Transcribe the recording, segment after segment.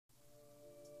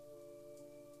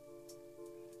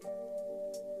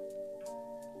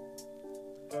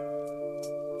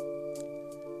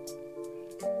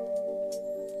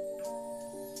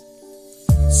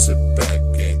Sit back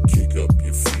and kick up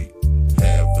your feet.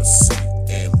 Have a seat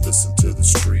and listen to the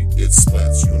street. It's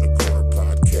Splats Unicorn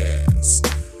Podcast.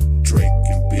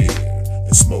 Drinking beer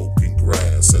and smoking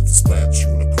grass at the Splats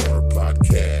Unicorn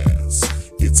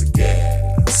Podcast. It's a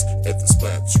gas at the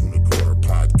Splats Unicorn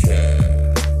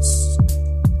Podcast.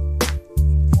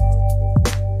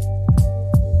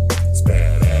 It's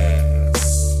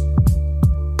badass.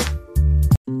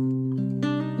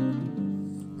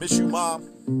 Miss you, Mom.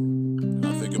 And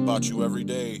I think about you every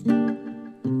day. I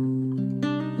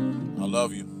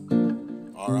love you.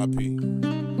 R.I.P.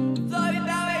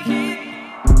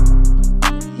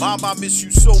 Mom, I miss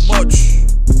you so much.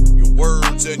 Your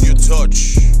words and your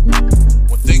touch.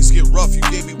 When things get rough, you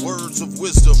gave me words of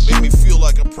wisdom. Made me feel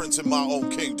like a prince in my own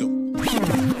kingdom.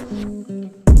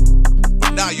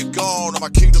 But now you're gone and my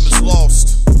kingdom is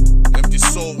lost. Empty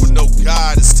soul with no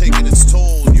guide is taking its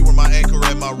toll. And you were my anchor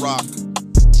and my rock.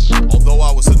 Although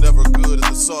I was never good at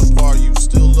the sun part, you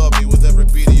still love me with every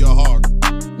beat of your heart.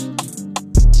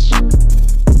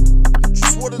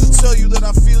 Just wanted to tell you that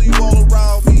I feel you all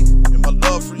around me. And my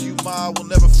love for you, Ma, will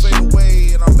never fade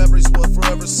away. And our memories will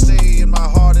forever stay in my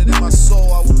heart and in my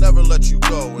soul. I will never let you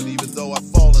go. And even though I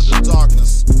fall into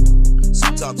darkness,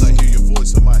 sometimes I hear your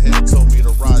voice in my head tell me to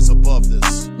rise above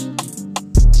this.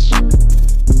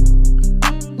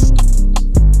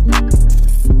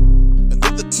 And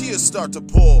then the tears start to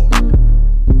pour.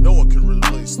 No one can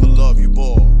replace the love you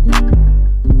bore.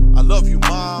 I love you,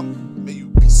 Mom. May you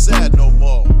be sad no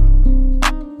more.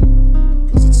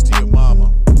 Cause it's dear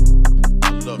Mama, I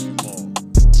love you more.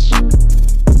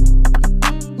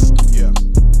 Yeah.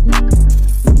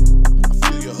 I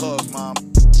feel your hug, Mom.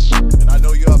 And I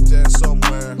know you're up there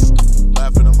somewhere,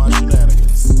 laughing at my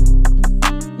shenanigans.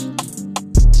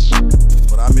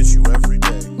 But I miss you every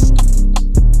day.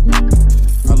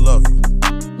 I love you.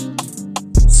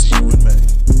 See you in May.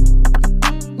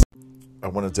 I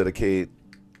want to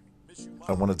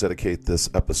dedicate this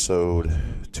episode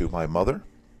to my mother.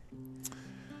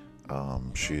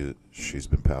 She's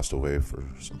been passed away for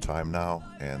some time now,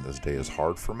 and this day is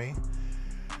hard for me.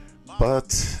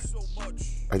 But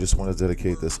I just want to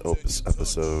dedicate this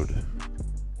episode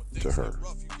to her,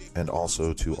 and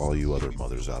also to all you other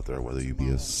mothers out there, whether you be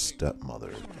a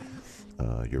stepmother,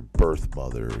 your birth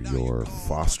mother, your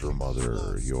foster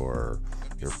mother, you're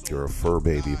a fur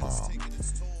baby mom.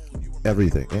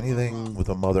 Anything with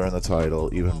a mother in the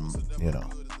title, even,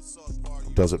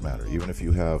 doesn't matter. Even if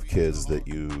you have kids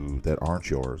that aren't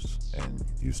yours, and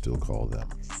you still call them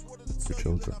your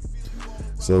children.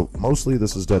 So mostly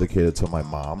this is dedicated to my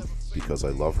mom, because I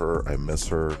love her, I miss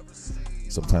her.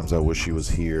 Sometimes I wish she was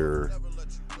here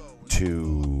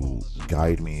to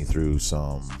guide me through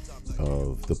some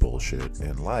of the bullshit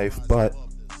in life, but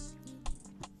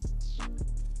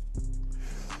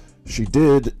she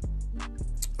did,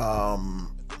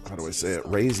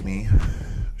 raise me.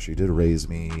 She did raise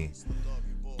me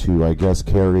to, I guess,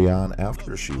 carry on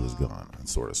after she was gone,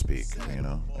 so to speak,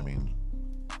 I mean,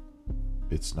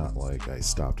 it's not like I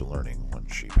stopped learning when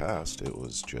she passed. It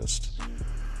was just,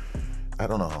 I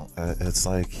don't know, it's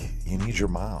like, you need your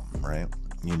mom, right?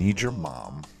 You need your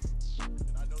mom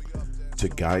to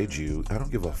guide you. I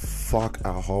don't give a fuck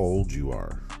how old you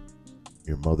are.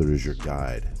 Your mother is your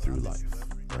guide through life,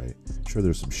 right? Sure,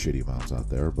 there's some shitty moms out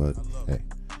there, but hey,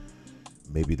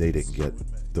 maybe they didn't get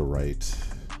the right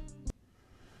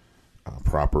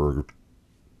proper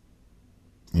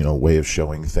way of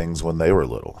showing things when they were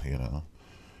little.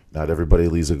 Not everybody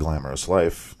leads a glamorous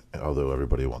life, although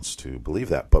everybody wants to believe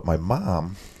that. But my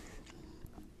mom,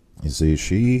 you see,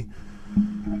 she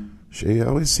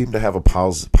always seemed to have a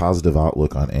positive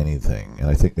outlook on anything, and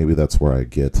I think maybe that's where I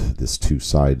get this two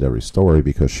side to every story,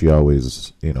 because she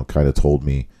always kind of told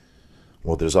me,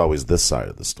 well, there's always this side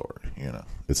of the story.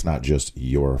 It's not just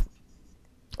your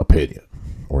opinion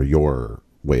or your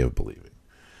way of believing.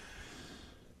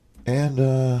 And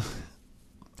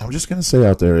I'm just going to say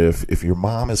out there, if your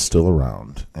mom is still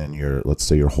around and let's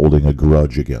say you're holding a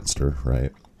grudge against her,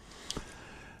 right?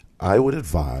 I would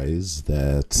advise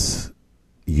that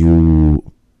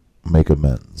you make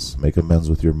amends. Make amends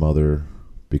with your mother,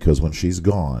 because when she's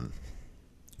gone,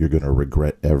 you're going to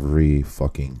regret every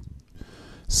fucking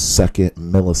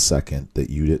millisecond that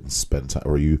you didn't spend time,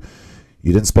 or you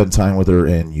didn't spend time with her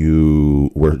and you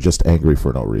were just angry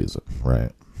for no reason,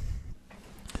 right?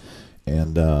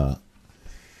 And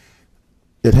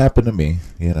it happened to me,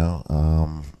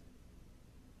 I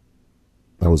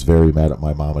was very mad at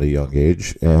my mom at a young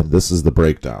age, and this is the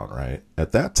breakdown, right?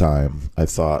 At that time, I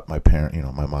thought my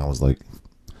mom was like,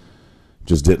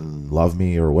 just didn't love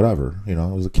me or whatever, I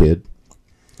was a kid.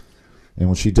 And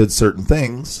when she did certain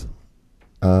things,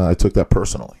 I took that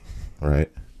personally, right?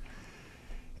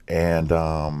 And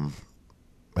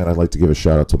I'd like to give a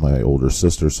shout out to my older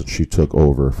sister since she took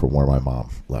over from where my mom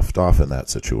left off in that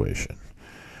situation.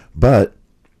 But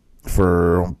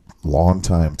for a long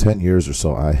time, 10 years or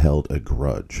so, I held a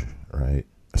grudge, right?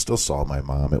 I still saw my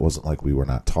mom. It wasn't like we were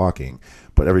not talking,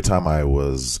 but every time I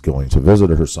was going to visit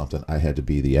her or something, I had to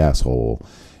be the asshole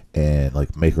and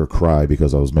like make her cry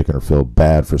because I was making her feel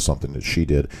bad for something that she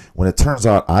did. When it turns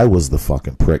out I was the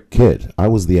fucking prick kid. I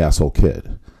was the asshole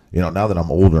kid. You know, now that I'm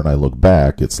older and I look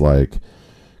back, it's like,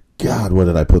 God, what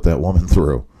did I put that woman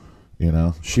through? You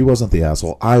know, she wasn't the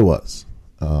asshole. I was.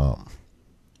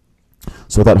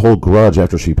 So that whole grudge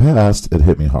after she passed, it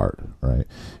hit me hard, right?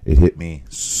 It hit me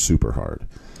super hard.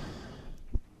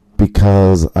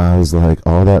 Because I was like,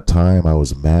 all that time I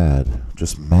was mad,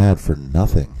 just mad for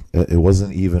nothing. It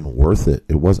wasn't even worth it.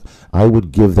 It wasn't. I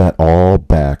would give that all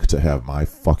back to have my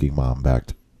fucking mom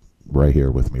back right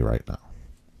here with me right now.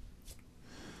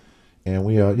 And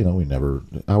we never.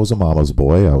 I was a mama's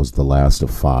boy. I was the last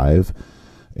of 5,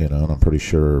 you know, and I'm pretty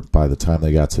sure by the time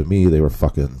they got to me, they were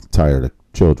fucking tired of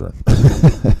children.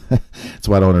 That's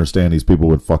why I don't understand these people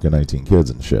with fucking 19 kids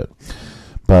and shit.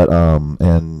 But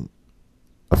and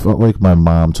I felt like my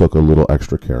mom took a little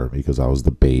extra care of me because I was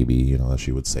the baby, you know,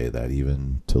 she would say that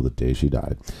even till the day she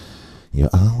died. You'll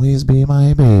always be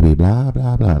my baby, blah,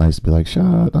 blah, blah. And I used to be like,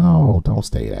 shut, no, don't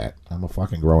say that. I'm a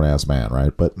fucking grown-ass man,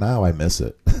 right? But now I miss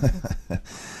it.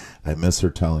 I miss her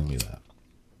telling me that.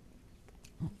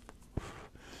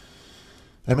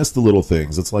 I miss the little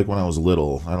things. It's like when I was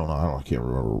little, I can't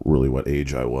remember really what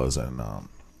age I was, and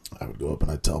I would go up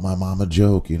and I'd tell my mom a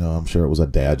joke, you know, I'm sure it was a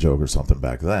dad joke or something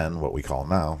back then, what we call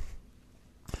now.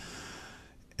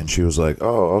 And she was like,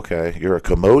 oh, okay, you're a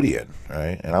commodian,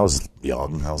 right? And I was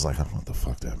young. I was like, I don't know what the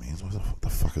fuck that means. What the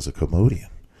fuck is a commodian?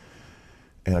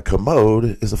 And a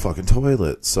commode is a fucking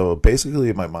toilet. So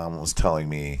basically my mom was telling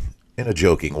me in a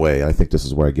joking way, I think this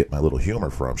is where I get my little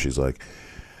humor from. She's like,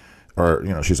 or,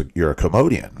 you know, she's like, you're a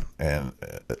commodian. And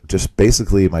just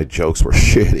basically my jokes were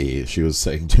shitty. She was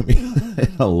saying to me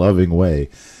in a loving way.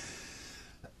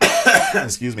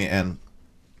 Excuse me. And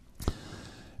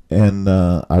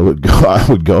I would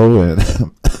go and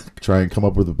try and come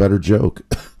up with a better joke.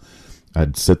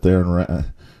 I'd sit there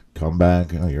and come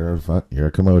back. You know, you're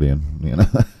a commodian. You know,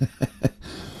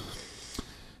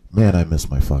 man, I miss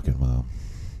my fucking mom.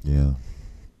 Yeah,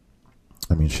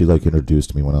 I mean, she like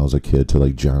introduced me when I was a kid to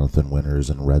like Jonathan Winters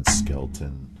and Red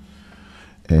Skelton,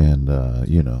 and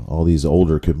you know, all these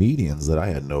older comedians that I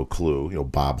had no clue. You know,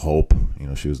 Bob Hope. You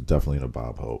know, she was definitely into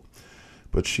Bob Hope,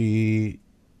 but she's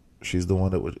the one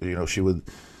that would, you know, she would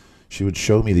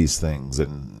show me these things,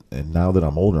 and now that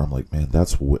I'm older, I'm like, man,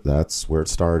 that's where it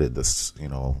started. This, you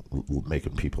know,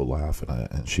 making people laugh,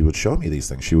 and she would show me these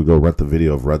things. She would go rent the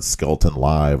video of Red Skelton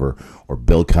live, or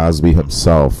Bill Cosby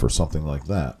himself, or something like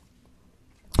that.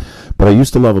 But I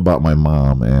used to love about my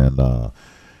mom, and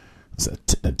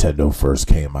Nintendo first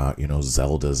came out, you know,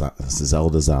 Zelda's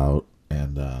out,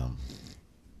 and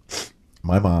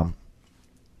my mom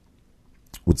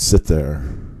would sit there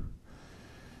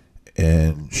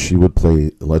and she would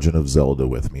play Legend of Zelda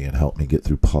with me and help me get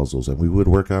through puzzles, and we would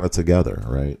work on it together,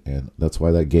 right? And that's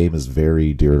why that game is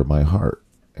very dear to my heart.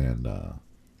 And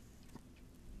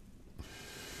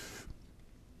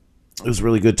it was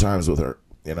really good times with her,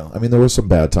 you know. I mean, there were some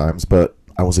bad times, but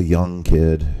I was a young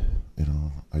kid, you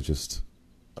know. I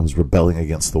was rebelling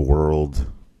against the world,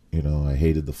 you know. I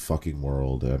hated the fucking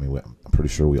world. I mean, I'm pretty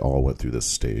sure we all went through this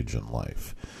stage in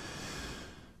life.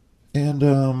 And,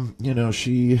 you know,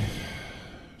 she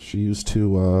used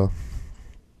to,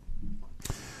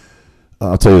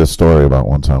 I'll tell you the story about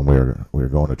one time we were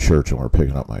going to church and we were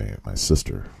picking up my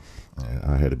sister. And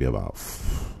I had to be about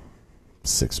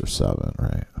 6 or 7,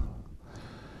 right?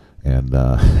 And,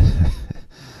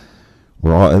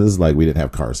 we're all, and this is like, we didn't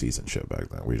have car seats and shit back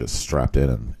then. We just strapped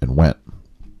in and went.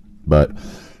 But,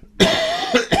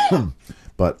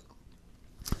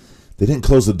 they didn't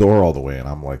close the door all the way, and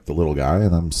I'm like the little guy,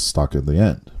 and I'm stuck in the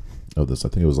end of this. I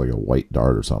think it was like a white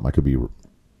Dart or something. I could be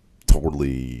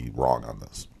totally wrong on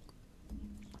this.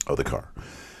 Of the car.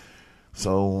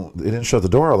 So they didn't shut the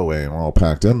door all the way, and we're all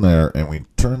packed in there, and we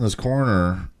turn this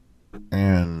corner,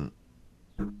 and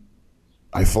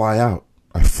I fly out.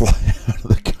 I fly out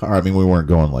of the car. I mean, we weren't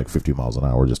going like 50 miles an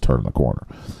hour. We're just turning the corner.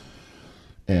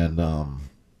 And,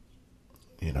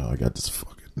 you know, I got this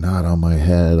fucking knot on my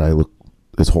head.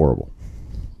 It's horrible.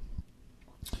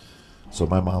 So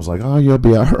my mom's like, oh, you'll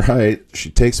be all right. She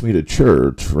takes me to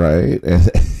church, right? And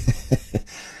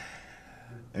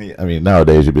I mean,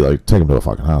 nowadays you'd be like, take him to a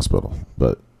fucking hospital.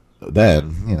 But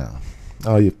then, you know,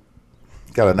 oh,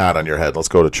 got a knot on your head. Let's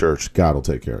go to church. God will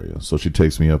take care of you. So she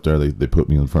takes me up there. They put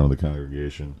me in front of the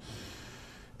congregation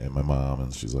and my mom,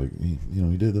 and she's like,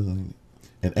 you did this. And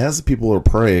as the people are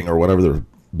praying or whatever, they're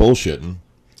bullshitting,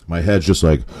 my head's just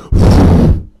like,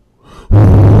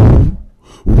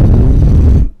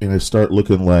 and I start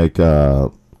looking like,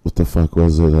 what the fuck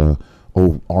was it?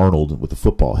 Arnold with the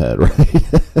football head, right?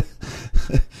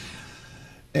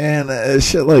 And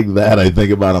shit like that, I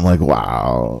think about. I'm like,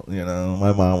 wow,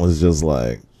 my mom was just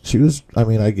like,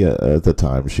 I get at the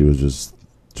time she was just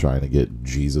trying to get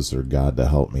Jesus or God to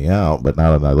help me out. But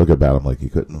now that I look about it, I'm like, you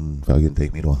couldn't fucking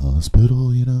take me to a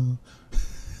hospital,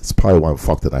 It's probably why I'm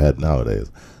fucked in the head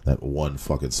nowadays. That one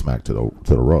fucking smack to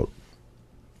the road.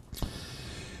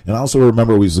 And I also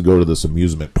remember we used to go to this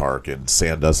amusement park in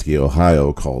Sandusky,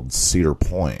 Ohio called Cedar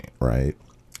Point, right?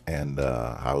 And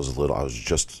I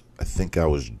think I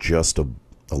was just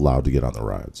allowed to get on the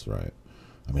rides, right?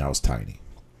 I mean, I was tiny.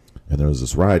 And there was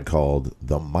this ride called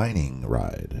the Mining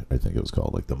Ride. I think it was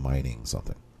called, like the Mining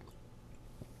something.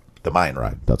 The Mine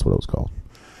Ride, that's what it was called.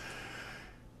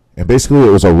 And basically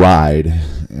it was a ride,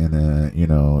 and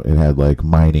it had like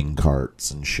mining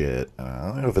carts and shit. I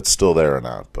don't know if it's still there or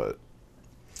not, but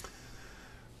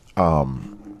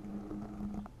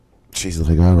she's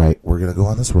like, all right, we're going to go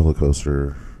on this roller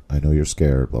coaster. I know you're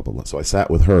scared, blah, blah, blah. So I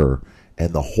sat with her,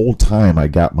 and the whole time I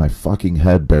got my fucking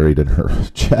head buried in her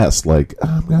chest, like,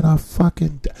 I'm going to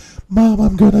fucking Mom,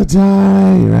 I'm going to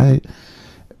die, right?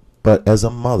 But as a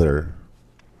mother,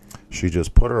 she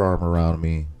just put her arm around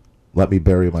me, let me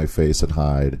bury my face and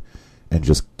hide, and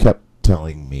just kept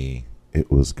telling me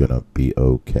it was going to be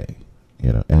okay.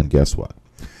 And guess what?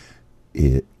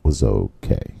 It was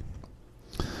okay.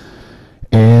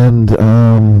 And it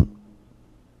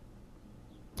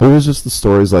was just the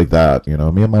stories like that, me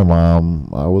and my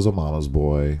mom. I was a mama's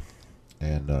boy,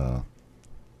 and I'm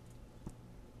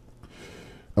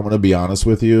going to be honest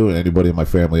with you, and anybody in my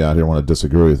family out here want to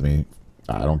disagree with me,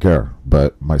 I don't care.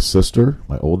 But my sister,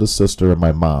 my oldest sister, and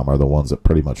my mom are the ones that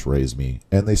pretty much raised me,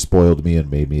 and they spoiled me and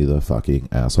made me the fucking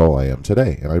asshole I am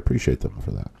today, and I appreciate them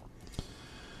for that.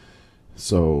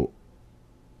 So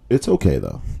it's okay,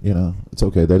 though. It's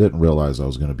okay. They didn't realize I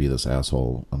was going to be this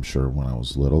asshole, I'm sure, when I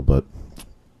was little. But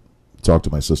talk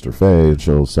to my sister Faye, and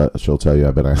she'll tell you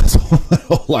I've been an asshole my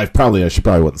whole life. I probably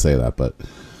wouldn't say that, but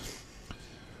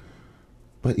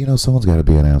someone's got to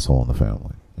be an asshole in the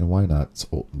family, and why not? It's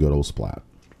good old Splat.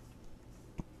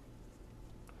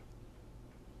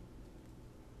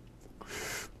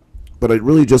 But I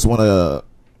really just want to.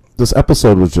 This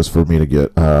episode was just for me to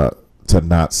get. To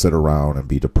not sit around and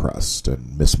be depressed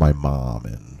and miss my mom.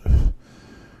 And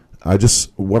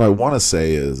what I want to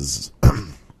say is,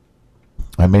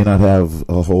 I may not have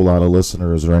a whole lot of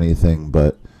listeners or anything,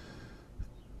 but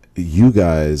you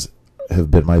guys have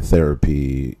been my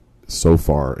therapy so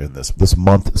far in this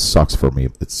month. Sucks for me.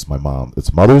 It's my mom.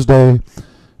 It's Mother's Day.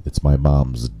 It's my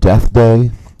mom's death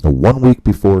day, 1 week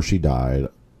before she died,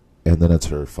 and then it's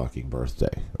her fucking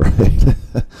birthday, right?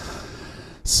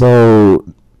 So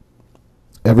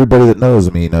everybody that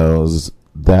knows me knows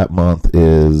that month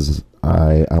is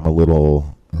I'm a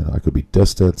little, I could be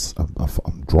distant.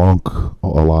 I'm drunk a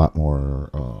lot more.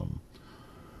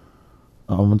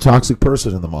 I'm a toxic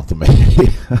person in the month of May.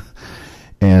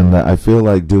 And I feel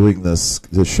like doing this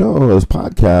show, this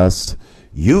podcast,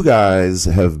 you guys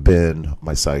have been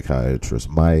my psychiatrist,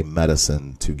 my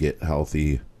medicine to get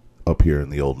healthy up here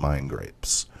in the old mine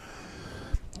grapes.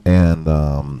 And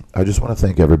I just want to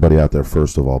thank everybody out there,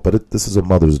 first of all. But this is a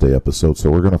Mother's Day episode,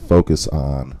 so we're going to focus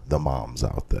on the moms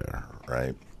out there,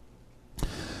 right?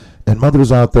 And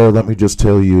mothers out there, let me just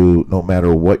tell you, no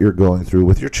matter what you're going through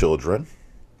with your children,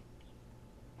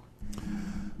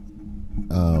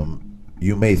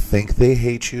 you may think they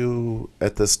hate you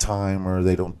at this time or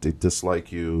they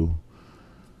dislike you.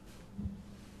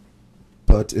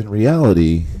 But in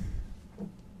reality,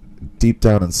 deep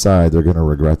down inside, they're going to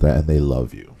regret that, and they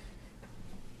love you.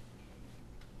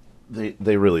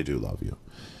 They really do love you.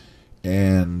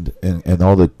 And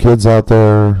all the kids out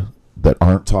there that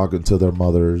aren't talking to their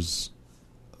mothers,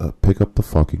 pick up the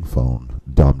fucking phone,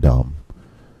 dum-dum.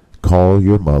 Call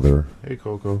your mother. Hey,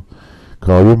 Coco.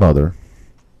 Call your mother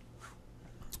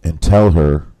and tell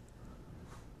her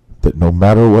that no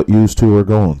matter what you two are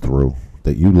going through,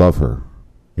 that you love her.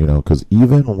 Because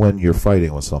even when you're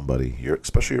fighting with somebody,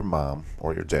 especially your mom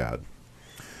or your dad,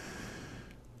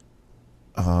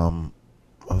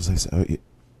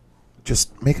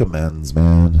 just make amends,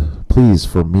 man. Please,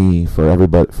 for me, for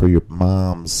everybody, for your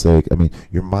mom's sake. I mean,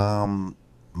 your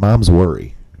mom's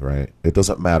worry, right? It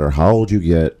doesn't matter how old you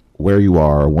get, where you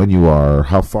are, when you are,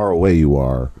 how far away you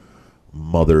are.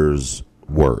 Mothers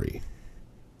worry.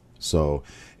 So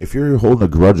if you're holding a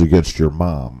grudge against your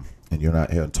mom and you're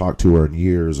not haven't talked to her in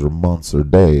years or months or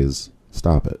days,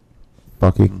 stop it.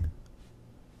 Fucking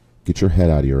get your head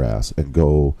out of your ass and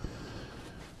go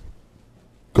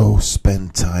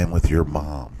spend time with your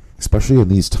mom. Especially in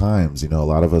these times, you know, a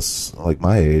lot of us, like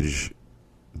my age,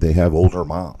 they have older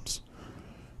moms.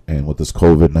 And with this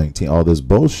COVID-19, all this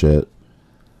bullshit,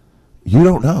 you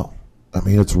don't know. I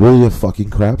mean, it's really a fucking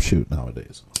crapshoot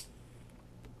nowadays.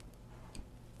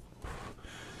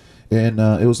 And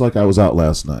it was like I was out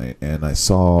last night, and I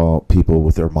saw people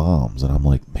with their moms, and I'm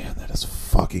like, man, that is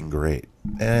fucking great.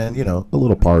 And, you know, a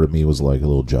little part of me was like a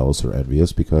little jealous or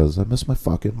envious because I miss my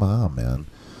fucking mom, man.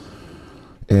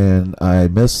 And I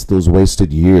miss those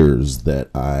wasted years that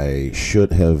I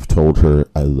should have told her,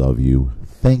 I love you.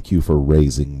 Thank you for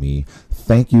raising me.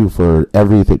 Thank you for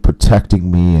everything,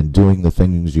 protecting me and doing the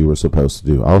things you were supposed to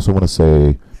do. I also want to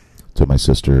say to my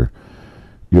sister,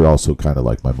 you're also kind of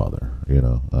like my mother. You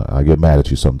know, I get mad at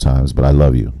you sometimes, but I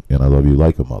love you, and I love you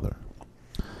like a mother.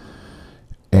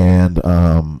 And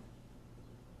I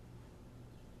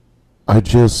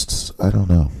don't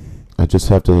know. I just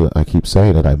have to, I keep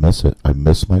saying it, I miss it. I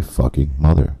miss my fucking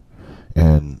mother.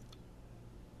 And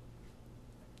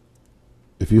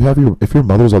if your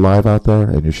mother's alive out there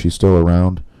and she's still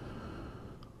around,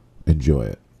 enjoy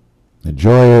it.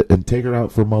 Enjoy it and take her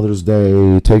out for Mother's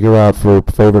Day. Take her out for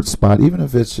a favorite spot. Even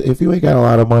if you ain't got a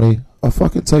lot of money, I'll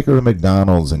fucking take her to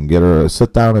McDonald's and get her,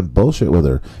 sit down and bullshit with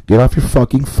her. Get off your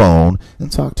fucking phone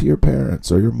and talk to your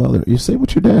parents or your mother. You say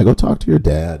with your dad. Go talk to your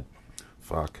dad.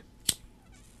 Fuck.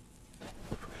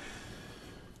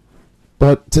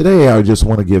 But today I just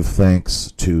want to give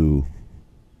thanks to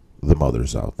the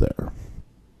mothers out there.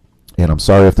 And I'm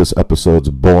sorry if this episode's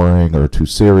boring or too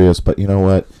serious, but you know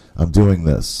what? I'm doing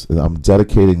this. I'm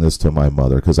dedicating this to my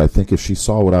mother because I think if she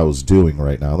saw what I was doing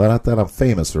right now, not that I'm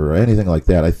famous or anything like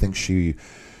that, I think she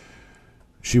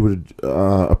would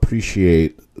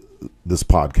appreciate this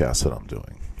podcast that I'm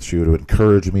doing. She would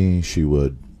encourage me.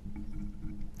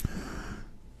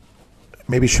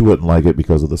 Maybe she wouldn't like it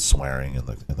because of the swearing and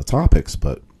the topics,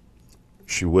 but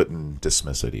she wouldn't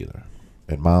dismiss it either.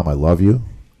 And Mom, I love you.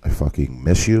 I fucking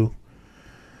miss you.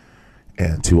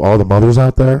 And to all the mothers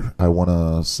out there, I want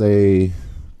to say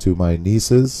to my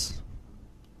nieces,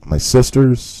 my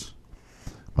sisters,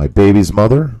 my baby's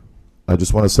mother, I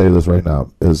just want to say this right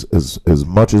now. As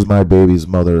much as my baby's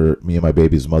mother, me and my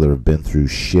baby's mother have been through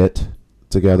shit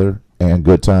together, and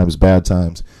good times, bad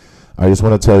times, I just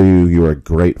want to tell you, you're a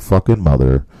great fucking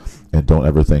mother, and don't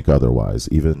ever think otherwise.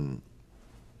 Even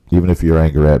if you're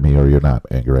angry at me or you're not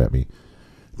angry at me,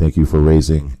 thank you for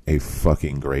raising a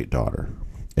fucking great daughter.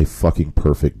 A fucking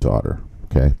perfect daughter.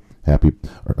 Okay? Happy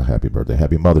birthday.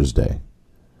 Happy Mother's Day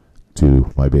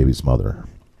to my baby's mother.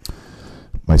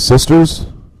 My sisters,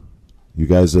 you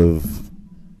guys have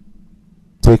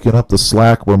taken up the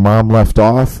slack where Mom left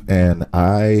off, and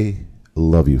I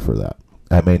love you for that.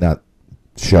 I may not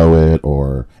show it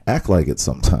or act like it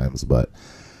sometimes, but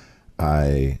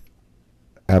I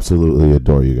absolutely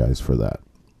adore you guys for that.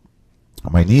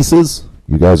 My nieces,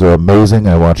 you guys are amazing.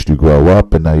 I watched you grow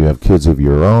up, and now you have kids of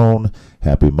your own.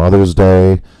 Happy Mother's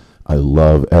Day. I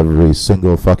love every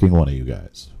single fucking one of you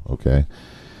guys. Okay?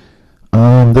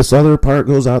 This other part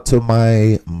goes out to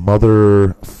my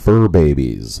mother fur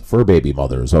baby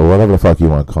mothers, or whatever the fuck you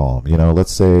want to call them. You know,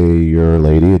 let's say you're a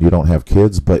lady and you don't have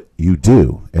kids, but you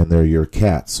do, and they're your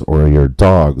cats, or your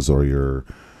dogs, or your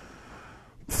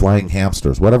flying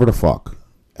hamsters, whatever the fuck.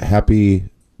 Happy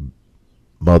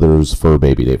Mother's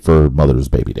Baby Day,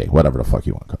 whatever the fuck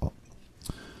you want to call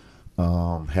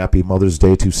it. Happy Mother's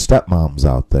Day to stepmoms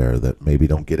out there that maybe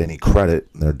don't get any credit,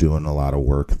 and they're doing a lot of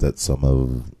work that some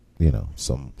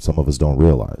of us don't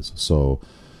realize. So,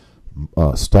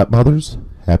 stepmothers,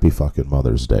 happy fucking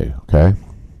Mother's Day, okay?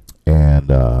 And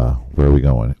where are we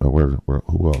going?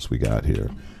 Who else we got here?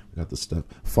 We got the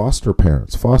foster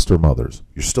parents, foster mothers.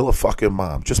 You're still a fucking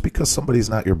mom. Just because somebody's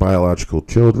not your biological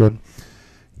children,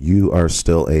 you are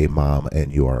still a mom,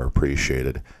 and you are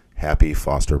appreciated. Happy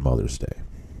Foster Mother's Day.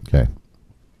 Okay.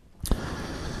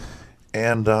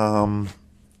 And I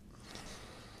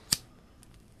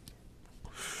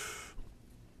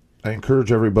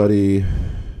encourage everybody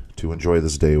to enjoy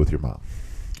this day with your mom.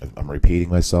 I'm repeating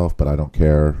myself, but I don't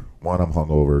care. One, I'm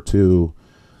hungover. Two,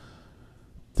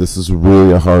 this is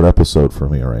really a hard episode for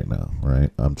me right now.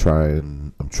 Right? I'm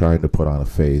trying to put on a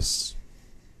face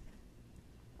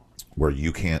where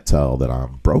you can't tell that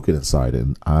I'm broken inside,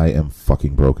 and I am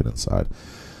fucking broken inside.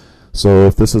 So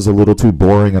if this is a little too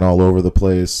boring and all over the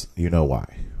place, you know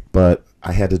why. But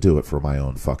I had to do it for my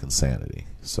own fucking sanity.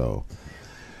 So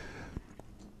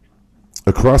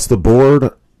across the board,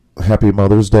 happy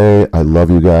Mother's Day. I love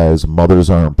you guys. Mothers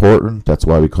are important. That's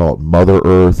why we call it Mother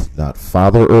Earth, not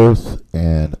Father Earth.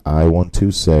 And I want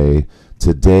to say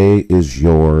today is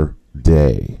your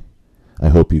day. I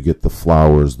hope you get the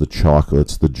flowers, the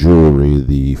chocolates, the jewelry,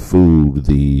 the food,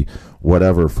 the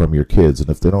whatever from your kids. And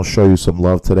if they don't show you some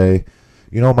love today,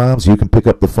 moms, you can pick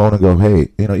up the phone and go,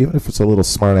 hey, even if it's a little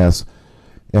smart ass,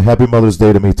 happy Mother's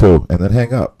Day to me too, and then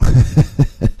hang up.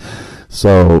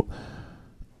 So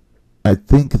I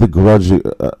think the grudge,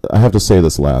 I have to say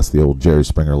this last, the old Jerry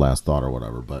Springer last thought or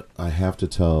whatever, but I have to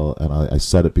tell, and I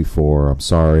said it before, I'm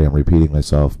sorry, I'm repeating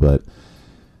myself, but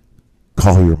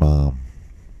call your mom.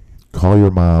 Call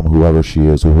your mom, whoever she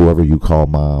is, or whoever you call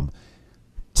mom.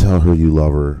 Tell her you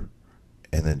love her,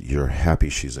 and then you're happy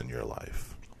she's in your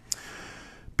life.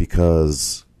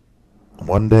 Because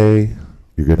one day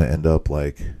you're going to end up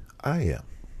like I am,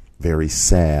 very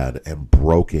sad and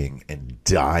broken and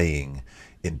dying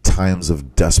in times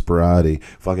of desperate,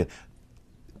 fucking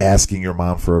asking your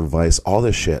mom for advice, all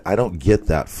this shit. I don't get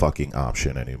that fucking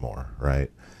option anymore,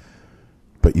 right?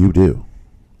 But you do.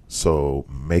 So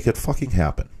make it fucking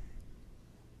happen.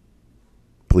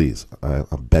 Please,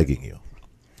 I'm begging you.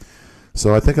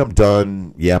 So I think I'm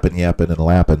done yapping and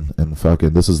lapping and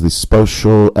fucking. This is the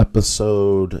special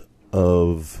episode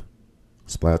of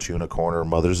Splash Unicorner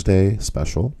Mother's Day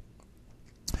special.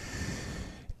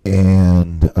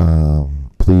 And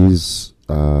please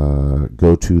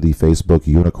go to the Facebook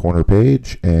Unicorner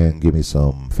page and give me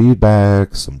some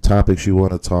feedback, some topics you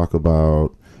want to talk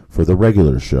about for the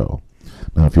regular show.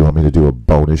 Now, if you want me to do a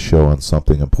bonus show on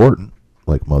something important,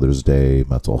 like Mother's Day,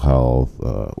 mental health,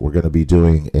 we're going to be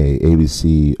doing an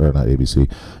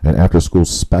after-school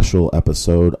special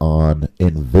episode on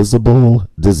invisible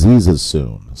diseases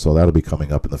soon. So that'll be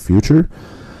coming up in the future.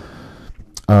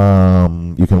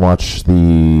 You can watch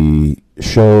the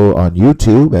show on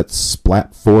YouTube at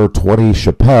Splat420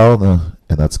 Chappelle,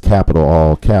 and that's capital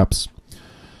all caps.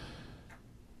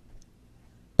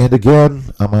 And again,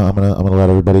 I'm gonna let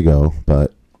everybody go,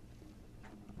 but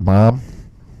Mom,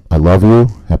 I love you.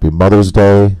 Happy Mother's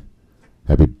Day.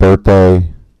 Happy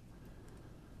birthday.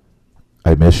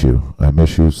 I miss you. I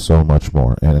miss you so much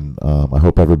more. And I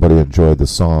hope everybody enjoyed the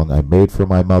song I made for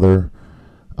my mother.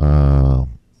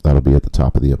 That'll be at the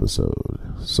top of the episode.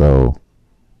 So,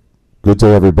 good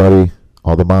day, everybody.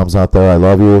 All the moms out there, I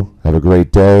love you. Have a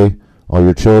great day. All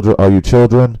you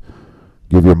children,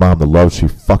 give your mom the love she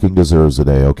fucking deserves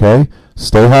today, okay?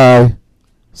 Stay high,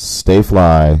 stay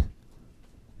fly,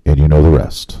 and you know the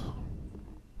rest.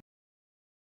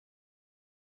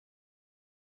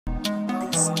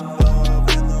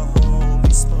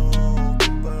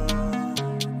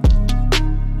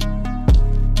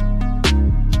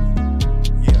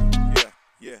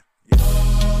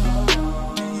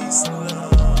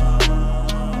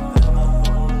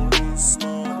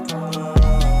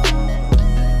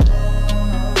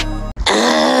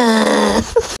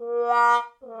 La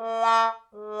la la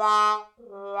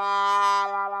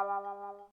la la la la la.